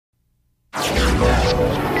Hi,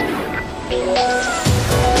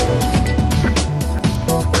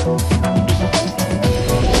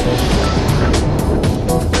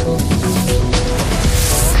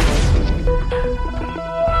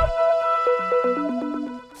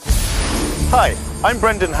 I'm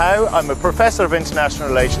Brendan Howe. I'm a Professor of International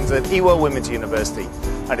Relations at Ewell Women's University,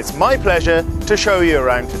 and it's my pleasure to show you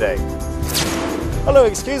around today. Hello,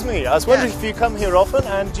 excuse me. I was wondering if you come here often,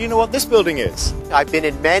 and do you know what this building is? I've been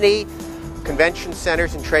in many convention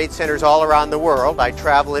centers and trade centers all around the world. I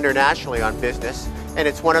travel internationally on business, and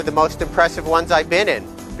it's one of the most impressive ones I've been in.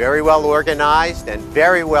 Very well organized and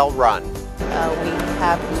very well run. We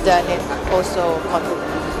have done it also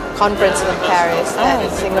conference in Paris and in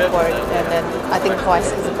Singapore, and then I think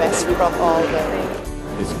Coex is the best from all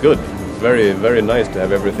the... It's good. It's very, very nice to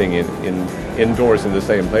have everything indoors in the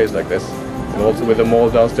same place like this. And also with the mall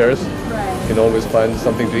downstairs, you can always find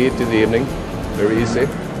something to eat in the evening. Very easy.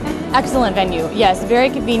 Excellent venue. Yes, very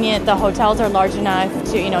convenient. The hotels are large enough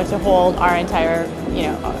to to hold our entire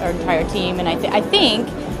our entire team, and I think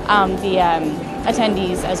the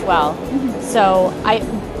attendees as well. So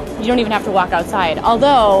you don't even have to walk outside,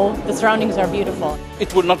 although the surroundings are beautiful.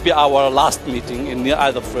 It will not be our last meeting in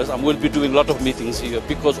either of us, and we'll be doing a lot of meetings here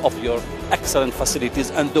because of your excellent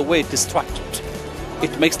facilities and the way it is structured.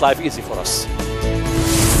 It makes life easy for us.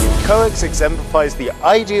 Coex exemplifies the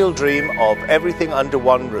ideal dream of everything under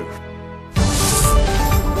one roof.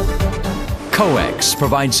 Coex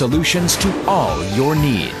provides solutions to all your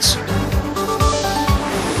needs.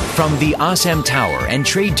 From the ASEM Tower and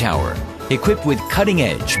Trade Tower, equipped with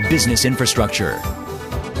cutting-edge business infrastructure.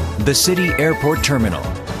 The City Airport Terminal,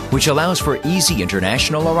 which allows for easy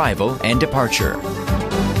international arrival and departure.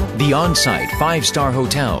 The on-site 5-star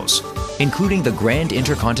hotels, including the Grand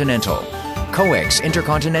Intercontinental, Coex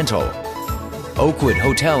Intercontinental, Oakwood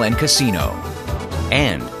Hotel and Casino,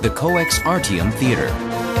 and the Coex Artium Theater.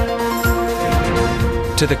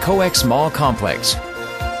 To the Coex Mall Complex,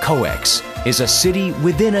 Coex is a city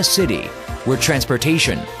within a city where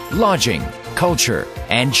transportation, lodging, culture,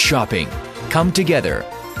 and shopping come together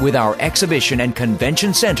with our exhibition and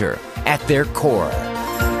convention center at their core.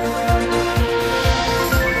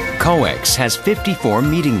 Coex has 54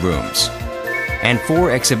 meeting rooms and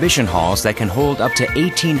 4 exhibition halls that can hold up to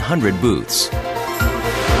 1,800 booths.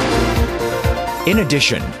 In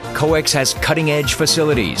addition, Coex has cutting-edge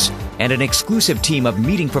facilities and an exclusive team of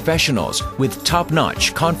meeting professionals with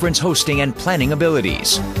top-notch conference hosting and planning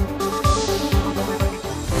abilities.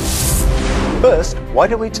 First, why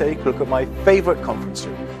don't we take a look at my favorite conference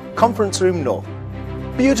room, Conference Room North.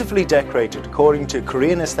 Beautifully decorated according to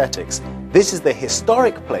Korean aesthetics, this is the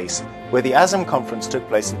historic place where the ASEM conference took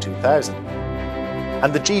place in 2000.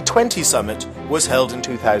 And the G20 summit was held in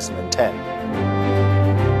 2010.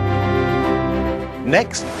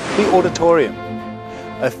 Next, the auditorium.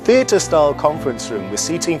 A theatre-style conference room with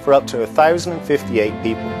seating for up to 1,058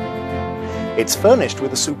 people. It's furnished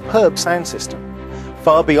with a superb sound system,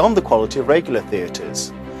 far beyond the quality of regular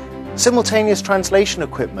theatres. Simultaneous translation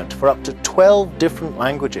equipment for up to 12 different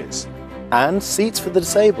languages, and seats for the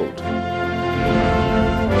disabled.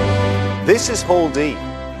 This is Hall D,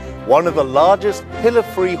 one of the largest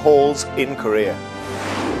pillar-free halls in Korea.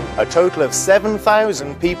 A total of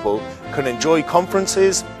 7,000 people can enjoy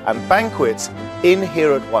conferences and banquets in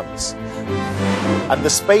here at once. And the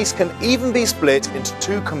space can even be split into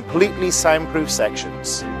 2 completely soundproof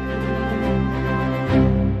sections.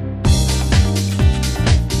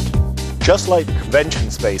 Just like the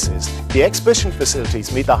convention spaces, the exhibition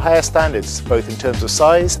facilities meet the highest standards both in terms of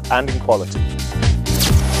size and in quality.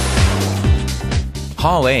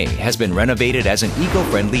 Hall A has been renovated as an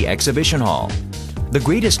eco-friendly exhibition hall. The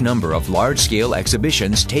greatest number of large-scale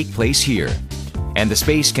exhibitions take place here, and the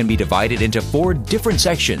space can be divided into 4 different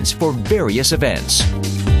sections for various events.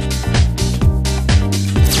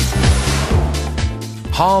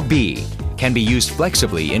 Hall B can be used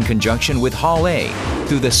flexibly in conjunction with Hall A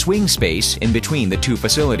through the swing space in between the 2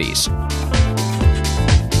 facilities.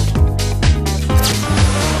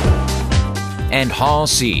 And Hall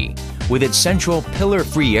C, with its central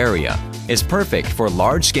pillar-free area, is perfect for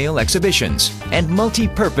large-scale exhibitions and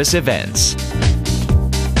multi-purpose events.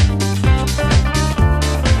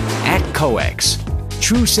 At Coex,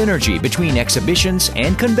 true synergy between exhibitions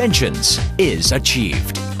and conventions is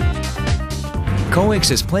achieved.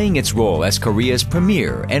 Coex is playing its role as Korea's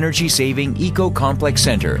premier energy-saving eco-complex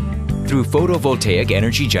center through photovoltaic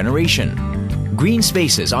energy generation, green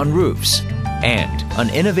spaces on roofs, and an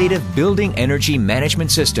innovative building energy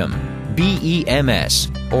management system, BEMS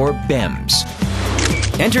or BEMS.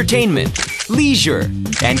 Entertainment, leisure,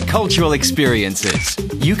 and cultural experiences.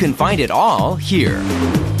 You can find it all here.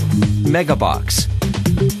 Megabox,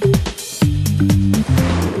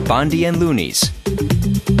 Bondi and Looney's,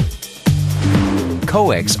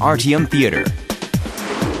 Coex Artium Theater,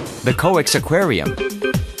 the Coex Aquarium,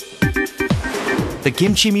 the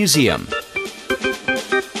Kimchi Museum.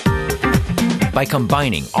 By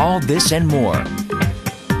combining all this and more,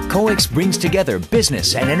 Coex brings together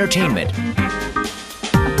business and entertainment,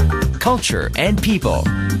 culture and people,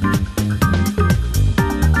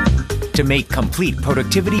 to make complete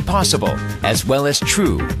productivity possible, as well as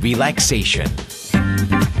true relaxation.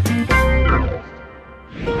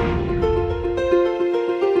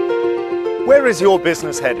 Where is your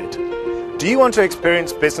business headed? Do you want to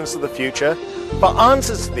experience business of the future? For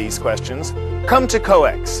answers to these questions, come to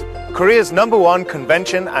Coex, Korea's #1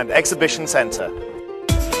 convention and exhibition center.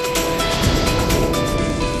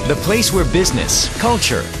 The place where business,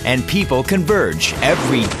 culture, and people converge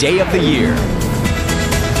every day of the year.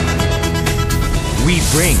 We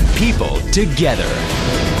bring people together.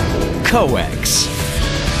 Coex.